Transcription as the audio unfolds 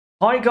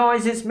Hi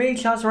guys, it's me,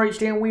 Chazza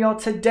HD, and we are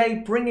today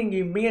bringing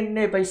you, me and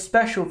Nib, a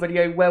special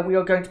video where we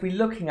are going to be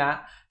looking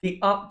at the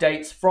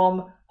updates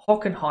from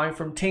Hockenheim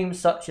from teams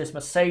such as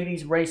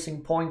Mercedes,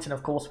 Racing Point, and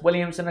of course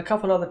Williams, and a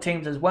couple other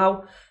teams as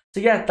well.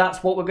 So yeah,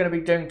 that's what we're going to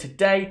be doing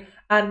today.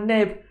 And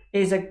Nib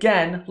is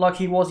again, like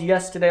he was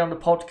yesterday on the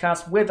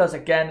podcast, with us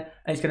again,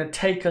 and he's going to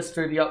take us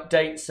through the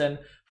updates and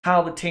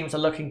how the teams are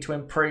looking to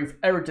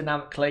improve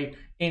aerodynamically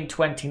in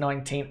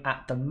 2019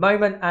 at the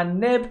moment.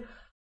 And Nib,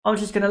 I'm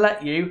just going to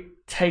let you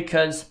take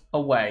us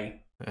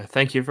away.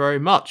 Thank you very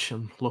much.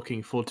 I'm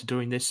looking forward to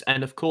doing this.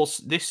 And of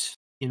course,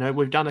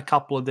 we've done a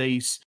couple of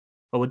these,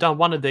 we've done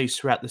one of these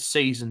throughout the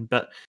season,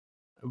 but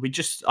I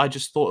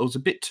just thought it was a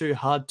bit too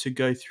hard to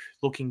go through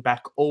looking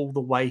back all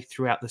the way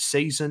throughout the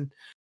season,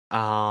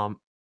 and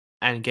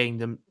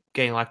getting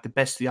like the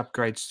best of the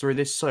upgrades through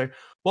this. So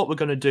what we're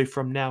going to do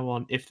from now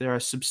on, if there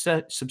are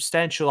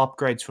substantial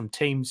upgrades from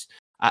teams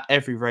at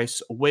every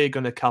race, we're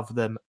going to cover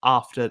them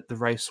after the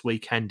race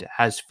weekend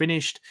has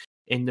finished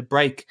in the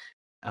break,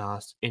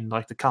 in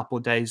like the couple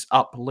of days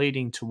up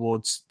leading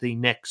towards the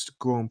next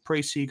Grand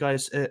Prix. So you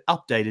guys are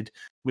updated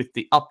with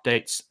the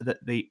updates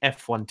that the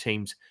F1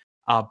 teams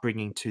are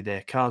bringing to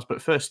their cars. But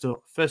first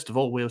of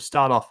all, we'll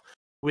start off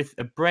with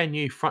a brand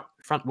new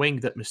front wing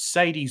that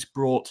Mercedes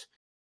brought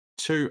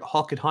to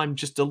Hockenheim.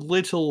 Just a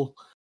little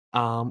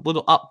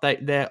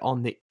update there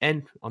on the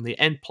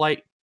end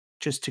plate,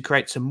 just to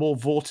create some more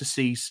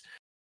vortices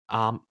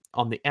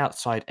on the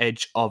outside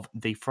edge of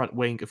the front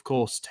wing, of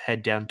course, to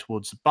head down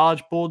towards the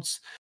barge boards.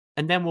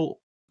 And then we'll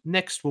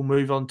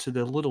move on to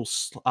the little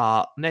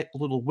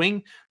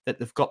wing that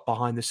they've got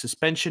behind the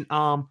suspension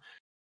arm,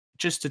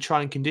 just to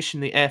try and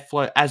condition the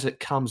airflow as it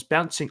comes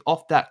bouncing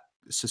off that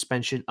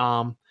suspension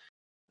arm.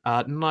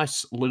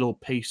 Nice little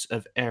piece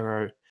of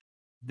aero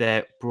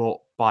there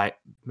brought by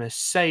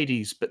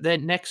Mercedes. But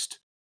then next,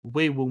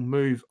 we will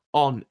move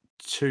on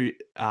to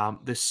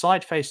the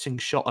side-facing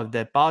shot of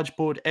their barge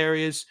board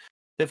areas.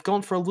 They've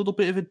gone for a little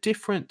bit of a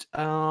different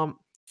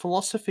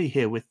philosophy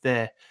here with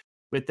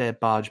their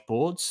barge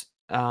boards,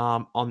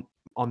 on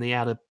the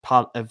outer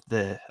part of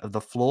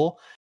the floor.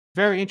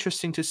 Very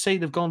interesting to see.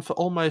 They've gone for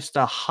almost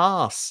a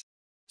Haas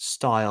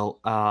style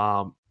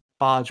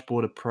barge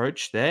board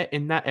approach there.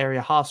 In that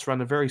area, Haas run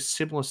a very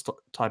similar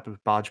type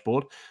of barge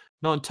board.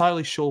 Not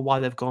entirely sure why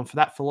they've gone for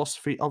that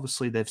philosophy.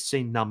 Obviously, they've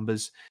seen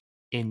numbers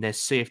in their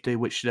CFD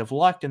which they've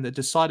liked, and they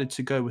decided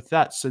to go with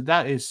that. So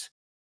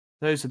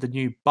those are the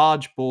new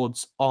barge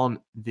boards on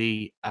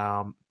the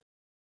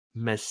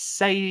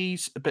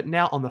Mercedes. But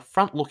now on the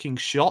front-looking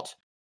shot,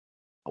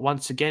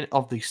 once again,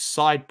 of the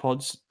side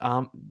pods,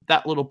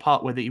 that little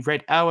part where the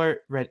red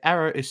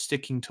arrow is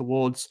sticking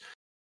towards,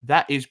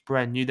 that is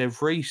brand new. They've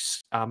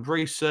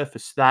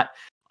resurfaced that.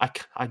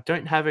 I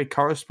don't have a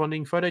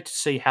corresponding photo to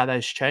see how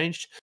that's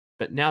changed,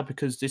 but now,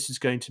 because this is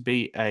going to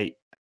be a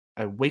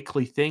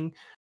weekly thing,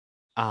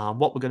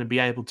 what we're going to be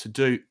able to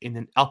do in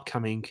the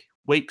upcoming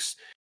weeks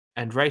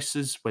and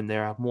races, when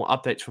there are more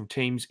updates from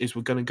teams, is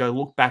we're going to go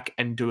look back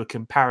and do a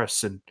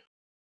comparison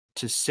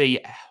to see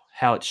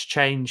how it's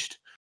changed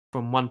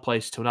from one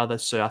place to another.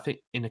 So I think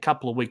in a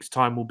couple of weeks'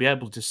 time, we'll be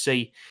able to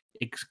see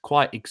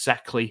quite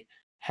exactly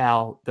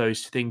how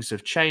those things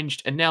have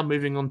changed. And now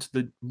moving on to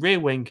the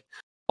rear wing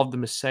of the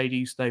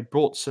Mercedes, they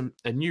brought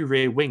a new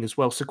rear wing as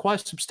well. So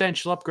quite a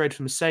substantial upgrade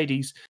for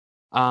Mercedes.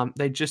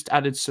 They just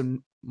added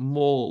some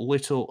more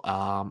little,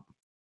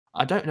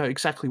 I don't know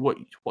exactly what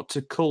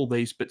to call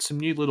these, but some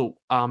new little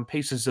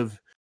pieces of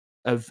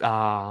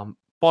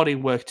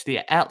bodywork to the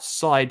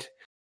outside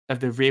of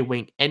the rear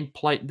wing end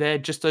plate there.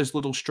 Just those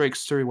little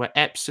streaks through where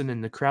Epson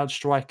and the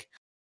CrowdStrike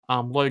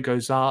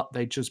logos are.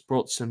 They just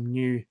brought some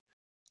new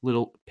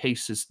little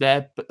pieces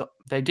there. But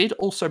they did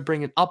also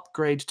bring an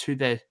upgrade to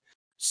their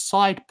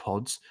side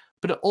pods,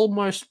 but it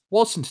almost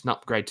wasn't an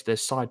upgrade to their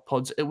side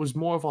pods. It was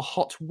more of a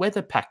hot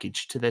weather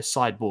package to their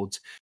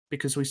sideboards,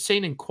 because we've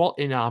seen in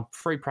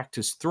free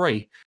practice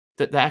 3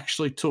 that they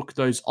actually took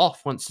those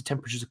off once the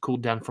temperatures are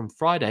cooled down from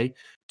Friday,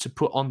 to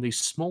put on these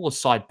smaller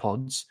side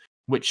pods,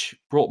 which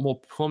brought more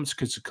performance,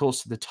 because of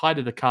course the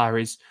tighter the car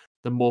is,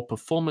 the more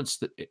performance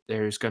that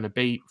there is going to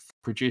be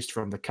produced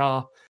from the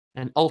car.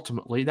 And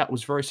ultimately that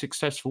was very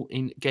successful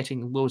in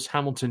getting Lewis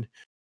Hamilton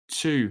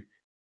to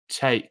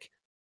take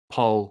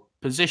pole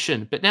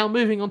position. But now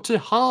moving on to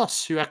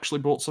Haas, who actually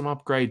brought some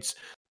upgrades,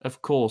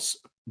 of course,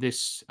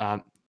 this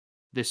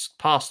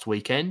past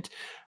weekend,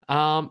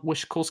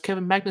 which of course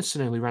Kevin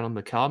Magnussen only ran on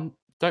the car.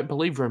 Don't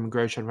believe Roman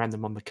Grosjean ran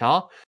them on the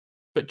car.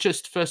 But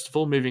just first of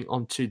all, moving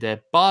on to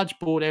their barge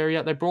board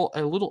area, they brought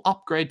a little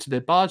upgrade to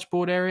their barge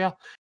board area.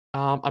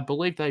 I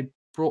believe they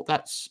brought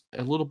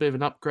a little bit of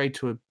an upgrade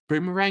to a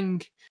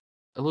boomerang,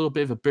 a little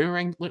bit of a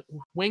boomerang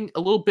wing, a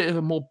little bit of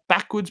a more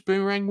backwards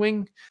boomerang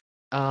wing,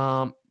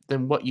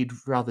 than what you'd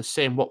rather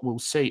see and what we'll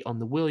see on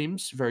the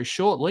Williams very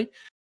shortly.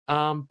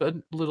 But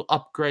a little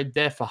upgrade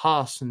there for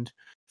Haas, and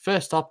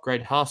first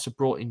upgrade Haas have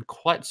brought in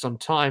quite some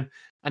time.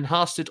 And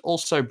Haas did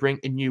also bring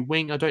a new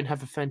wing. I don't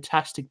have a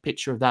fantastic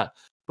picture of that,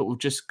 but we've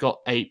just got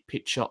a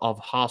picture of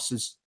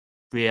Haas's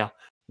rear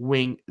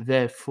wing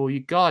there for you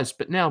guys.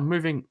 But now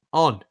moving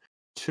on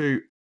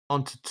to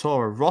onto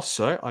Toro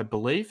Rosso, I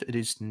believe it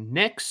is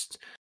next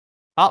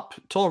up.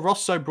 Toro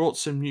Rosso brought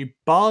some new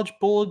barge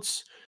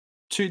boards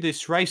to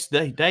this race.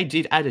 They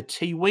did add a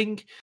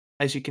T-wing,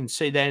 as you can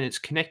see there, and it's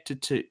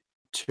connected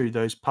to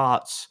those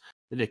parts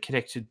that are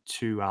connected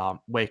to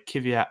where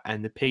Kvyat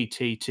and the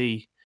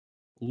PTT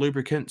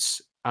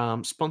lubricants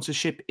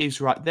sponsorship is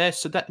right there.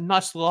 So that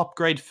nice little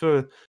upgrade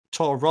for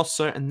Toro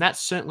Rosso, and that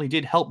certainly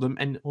did help them.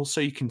 And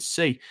also you can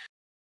see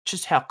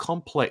just how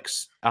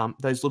complex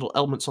those little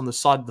elements on the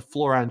side of the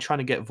floor are and trying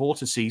to get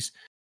vortices.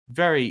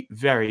 Very,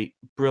 very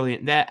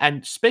brilliant there.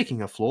 And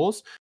speaking of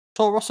floors,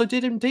 Toro Rosso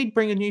did indeed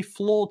bring a new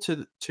floor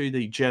to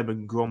the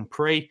German Grand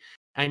Prix,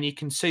 and you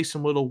can see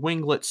some little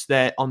winglets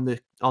there on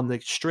the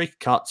streak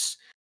cuts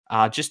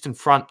just in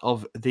front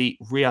of the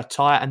rear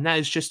tire, and that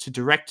is just to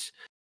direct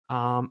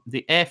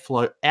the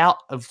airflow out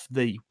of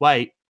the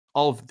way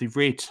of the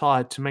rear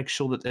tire to make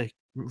sure that the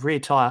rear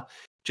tire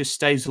just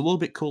stays a little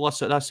bit cooler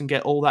so it doesn't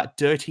get all that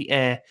dirty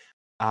air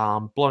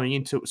blowing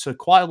into it. So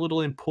quite a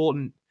little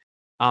important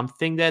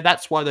thing there.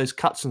 That's why those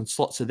cuts and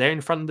slots are there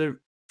in front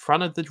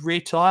of the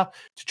rear tire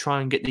to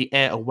try and get the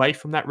air away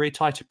from that rear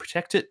tire to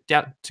protect it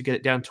down, to get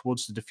it down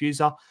towards the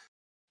diffuser.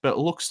 But it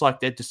looks like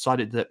they've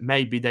decided that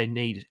maybe they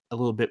need a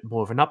little bit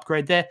more of an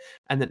upgrade there,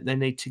 and that they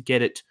need to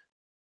get it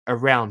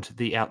around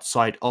the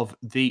outside of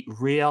the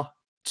rear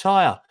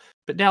tire.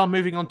 But now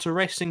moving on to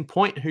Racing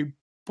Point, who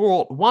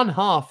brought one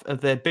half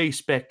of their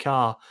B-spec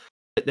car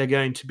that they're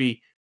going to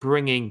be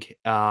bringing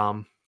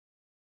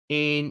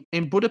in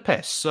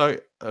Budapest. So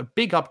a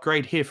big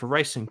upgrade here for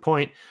Racing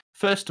Point.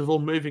 First of all,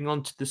 moving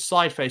on to the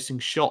side-facing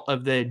shot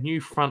of their new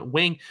front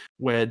wing,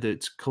 where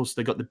of course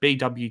they got the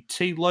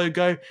BWT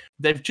logo.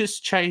 They've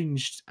just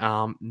changed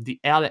the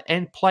outer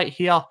end plate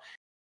here.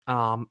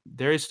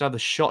 There is another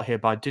shot here,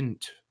 but I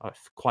didn't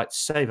quite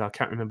save it. I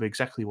can't remember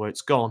exactly where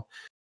it's gone.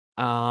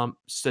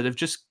 So they've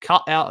just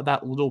cut out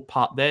that little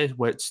part there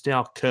where it's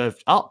now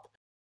curved up.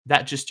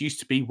 That just used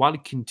to be one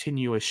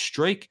continuous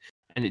streak,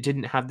 and it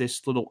didn't have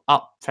this little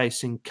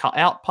up-facing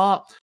cut-out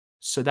part.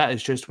 So that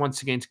is just,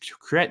 once again, to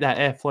create that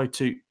airflow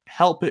to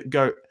help it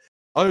go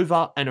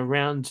over and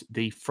around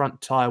the front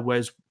tyre,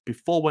 whereas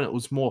before, when it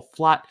was more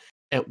flat,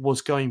 it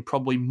was going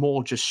probably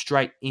more just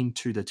straight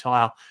into the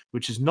tyre,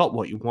 which is not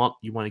what you want.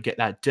 You want to get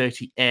that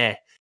dirty air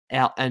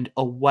out and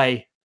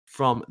away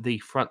from the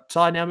front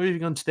tyre. Now,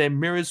 moving on to their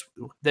mirrors,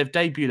 they've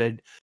debuted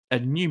a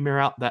new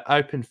mirror, that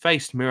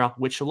open-faced mirror,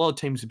 which a lot of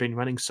teams have been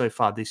running so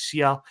far this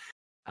year.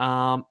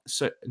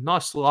 So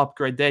nice little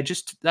upgrade there.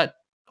 Just that,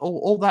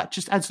 all that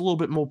just adds a little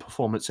bit more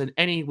performance, and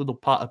any little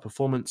part of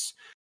performance,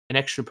 an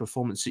extra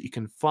performance that you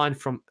can find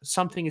from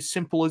something as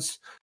simple as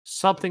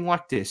something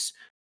like this,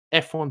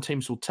 F1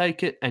 teams will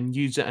take it and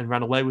use it and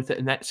run away with it,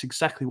 and that's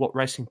exactly what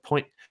Racing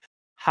Point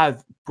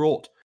have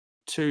brought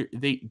to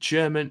the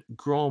German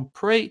Grand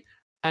Prix.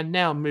 And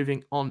now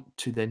moving on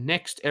to the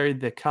next area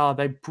of their car,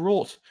 they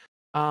brought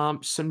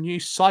some new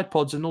side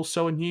pods and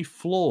also a new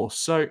floor.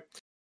 So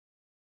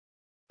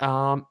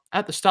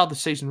at the start of the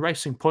season,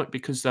 Racing Point,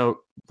 because they were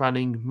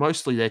running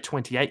mostly their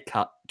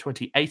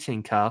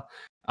 2018 car,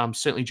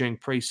 certainly during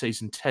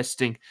pre-season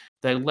testing,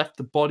 they left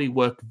the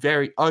bodywork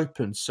very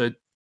open. So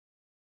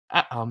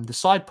the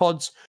side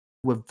pods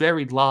were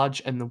very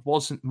large, and there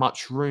wasn't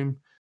much room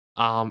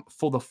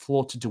for the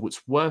floor to do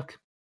its work.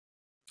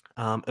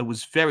 It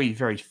was very,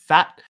 very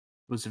fat.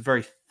 It was a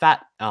very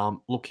fat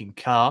looking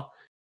car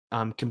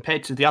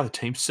compared to the other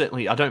teams.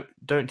 Certainly, I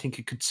don't think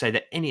you could say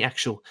that any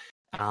actual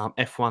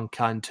F1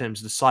 car in terms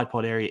of the side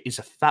pod area is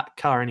a fat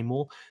car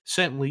anymore.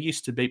 Certainly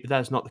used to be, but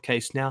that is not the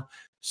case now.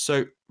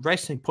 So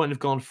Racing Point have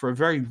gone for a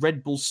very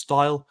Red Bull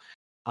style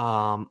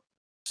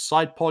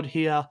side pod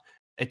here.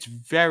 It's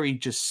very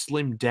just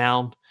slimmed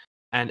down,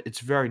 and it's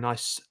very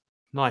nice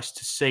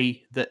to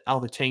see that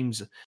other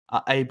teams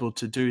are able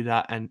to do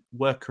that and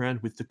work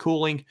around with the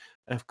cooling.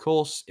 Of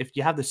course, if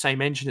you have the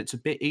same engine, it's a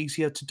bit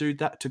easier to do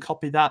that, to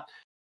copy that.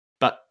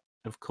 But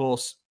of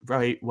course,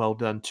 very well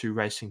done to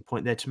Racing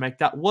Point there to make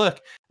that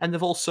work. And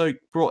they've also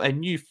brought a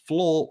new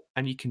floor,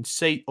 and you can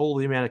see all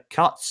the amount of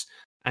cuts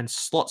and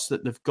slots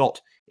that they've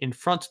got in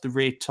front of the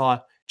rear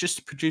tyre, just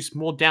to produce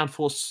more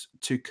downforce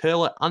to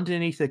curl it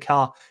underneath the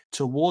car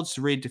towards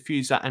the rear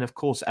diffuser. And of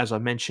course, as I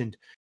mentioned,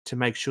 to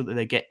make sure that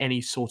they get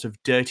any sort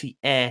of dirty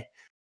air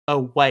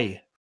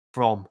away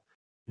from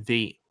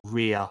the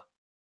rear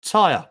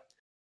tyre.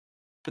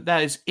 But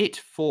that is it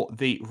for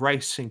the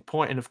Racing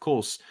Point. And of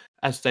course,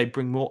 as they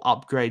bring more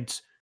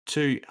upgrades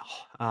to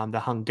the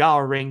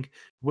Hungary,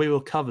 we will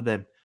cover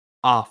them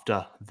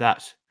after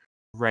that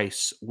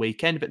race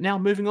weekend. But now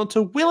moving on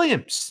to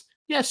Williams.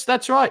 Yes,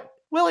 that's right.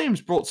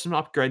 Williams brought some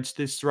upgrades to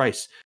this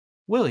race.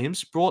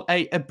 Williams brought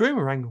a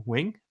boomerang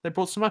wing. They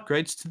brought some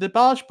upgrades to the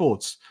barge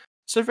boards.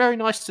 So very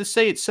nice to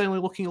see. It's certainly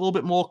looking a little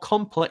bit more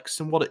complex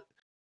than what it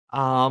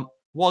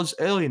was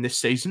early in this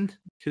season,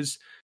 because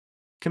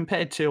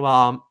compared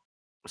to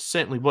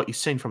certainly what you've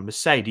seen from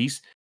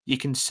Mercedes, you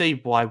can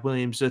see why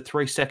Williams are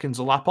 3 seconds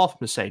a lap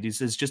off Mercedes.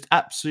 There's just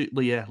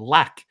absolutely a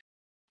lack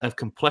of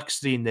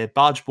complexity in their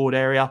barge board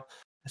area.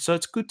 So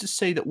it's good to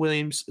see that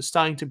Williams is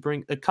starting to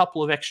bring a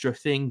couple of extra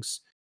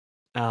things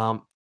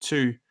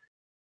to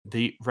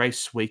the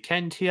race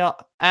weekend here,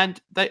 and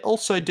they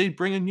also did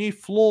bring a new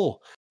floor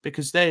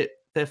because their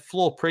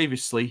floor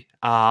previously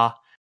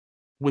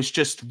was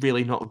just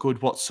really not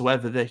good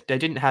whatsoever. They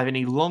didn't have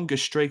any longer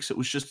streaks. It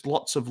was just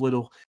lots of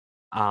little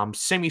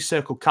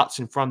semicircle cuts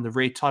in front of the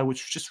rear tire,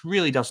 which just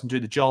really doesn't do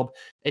the job.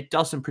 It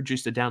doesn't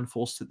produce the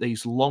downforce that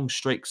these long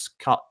streaks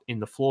cut in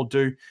the floor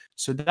do.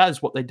 So that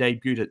is what they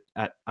debuted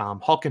at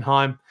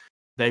Hockenheim.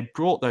 They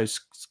brought those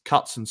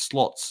cuts and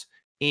slots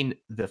in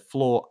the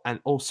floor, and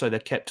also they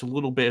kept a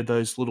little bit of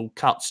those little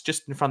cuts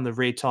just in front of the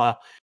rear tire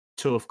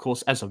to, of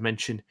course, as I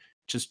mentioned,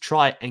 just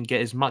try and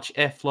get as much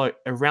airflow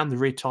around the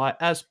rear tire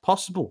as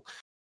possible.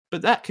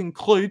 But that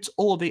concludes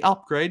all of the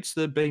upgrades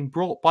that have been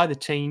brought by the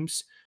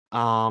teams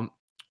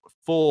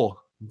for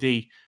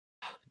the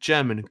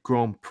German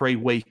Grand Prix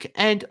week.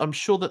 And I'm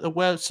sure that there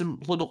were some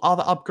little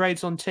other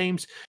upgrades on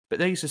teams, but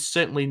these are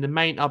certainly the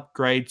main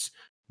upgrades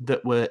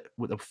that were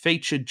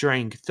featured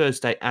during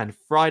Thursday and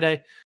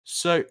Friday.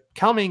 So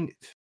coming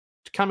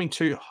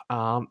to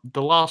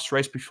the last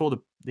race before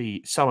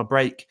the summer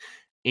break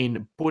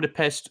in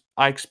Budapest,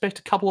 I expect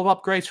a couple of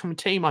upgrades from the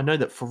team. I know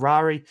that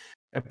Ferrari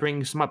are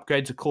bringing some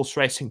upgrades, of course,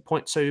 Racing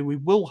Point. So we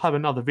will have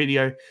another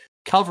video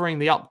covering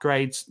the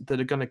upgrades that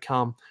are going to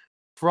come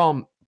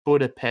from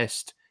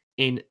Budapest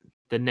in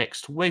the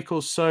next week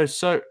or so.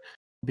 So I'll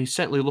be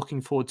certainly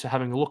looking forward to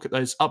having a look at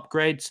those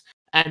upgrades.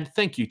 And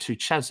thank you to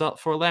Chazza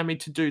for allowing me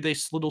to do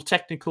this little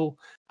technical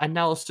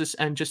analysis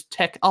and just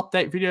tech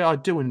update video. I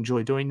do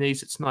enjoy doing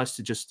these. It's nice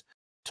to just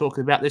talk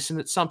about this, and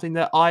it's something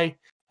that I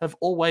have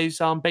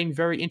always been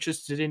very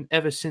interested in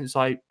ever since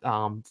I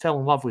fell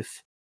in love with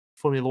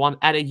Formula One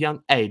at a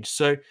young age.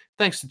 So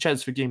thanks to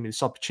Chaz for giving me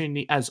this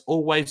opportunity, as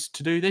always,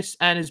 to do this,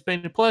 and it's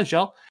been a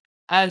pleasure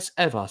as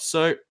ever.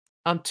 So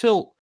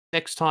until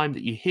next time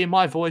that you hear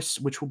my voice,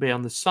 which will be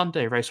on the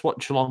Sunday race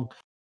watch along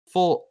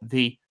for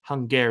the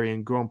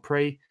Hungarian Grand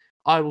Prix,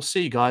 I will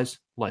see you guys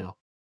later.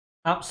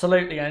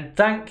 Absolutely, and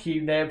thank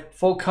you, Nib,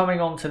 for coming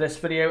on to this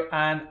video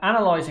and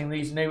analysing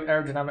these new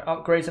aerodynamic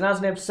upgrades. And as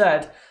Nib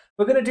said,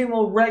 we're going to do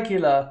more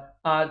regular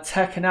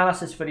tech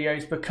analysis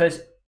videos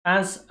because,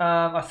 as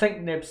I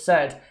think Nib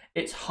said,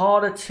 it's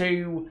harder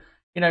to,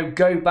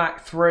 go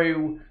back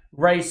through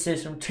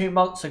races from 2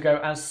 months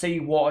ago and see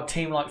what a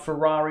team like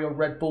Ferrari or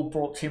Red Bull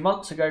brought 2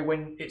 months ago,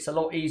 when it's a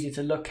lot easier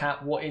to look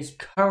at what is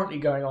currently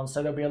going on.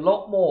 So there'll be a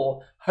lot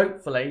more,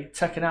 hopefully,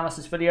 tech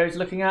analysis videos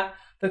looking at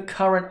the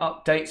current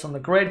updates on the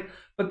grid.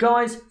 But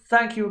guys,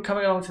 thank you for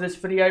coming along to this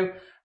video,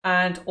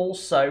 and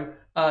also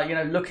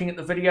looking at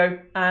the video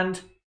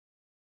and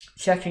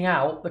checking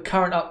out the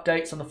current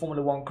updates on the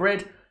Formula One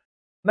grid.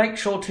 Make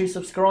sure to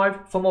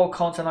subscribe for more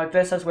content like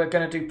this, as we're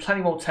going to do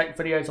plenty more tech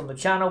videos on the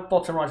channel.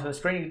 Bottom right of the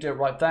screen, you can do it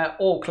right there,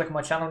 or click on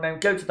my channel name,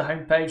 go to the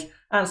homepage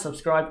and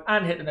subscribe,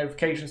 and hit the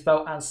notifications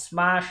bell and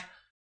smash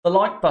the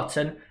like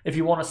button if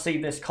you want to see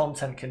this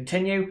content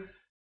continue.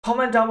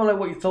 Comment down below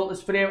what you thought of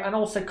this video, and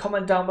also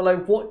comment down below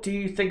what do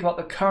you think about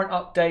the current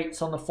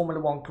updates on the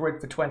Formula One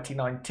grid for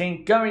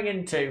 2019 going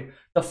into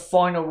the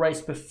final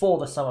race before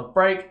the summer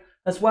break.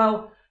 As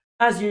well,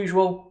 as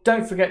usual,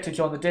 don't forget to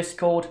join the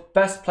Discord,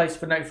 best place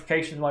for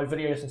notifications of my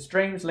videos and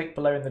streams, link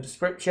below in the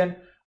description.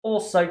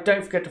 Also,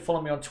 don't forget to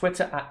follow me on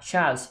Twitter at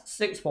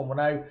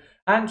Chaz6110,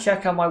 and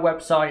check out my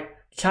website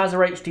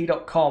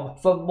chazahd.com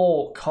for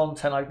more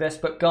content like this.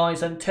 But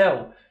guys,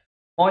 until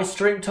my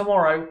stream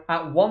tomorrow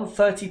at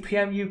 1:30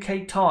 PM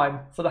UK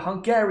time for the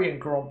Hungarian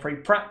Grand Prix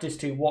Practice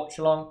 2 watch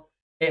along,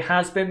 it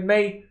has been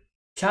me,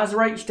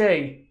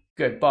 ChazahD.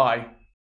 Goodbye.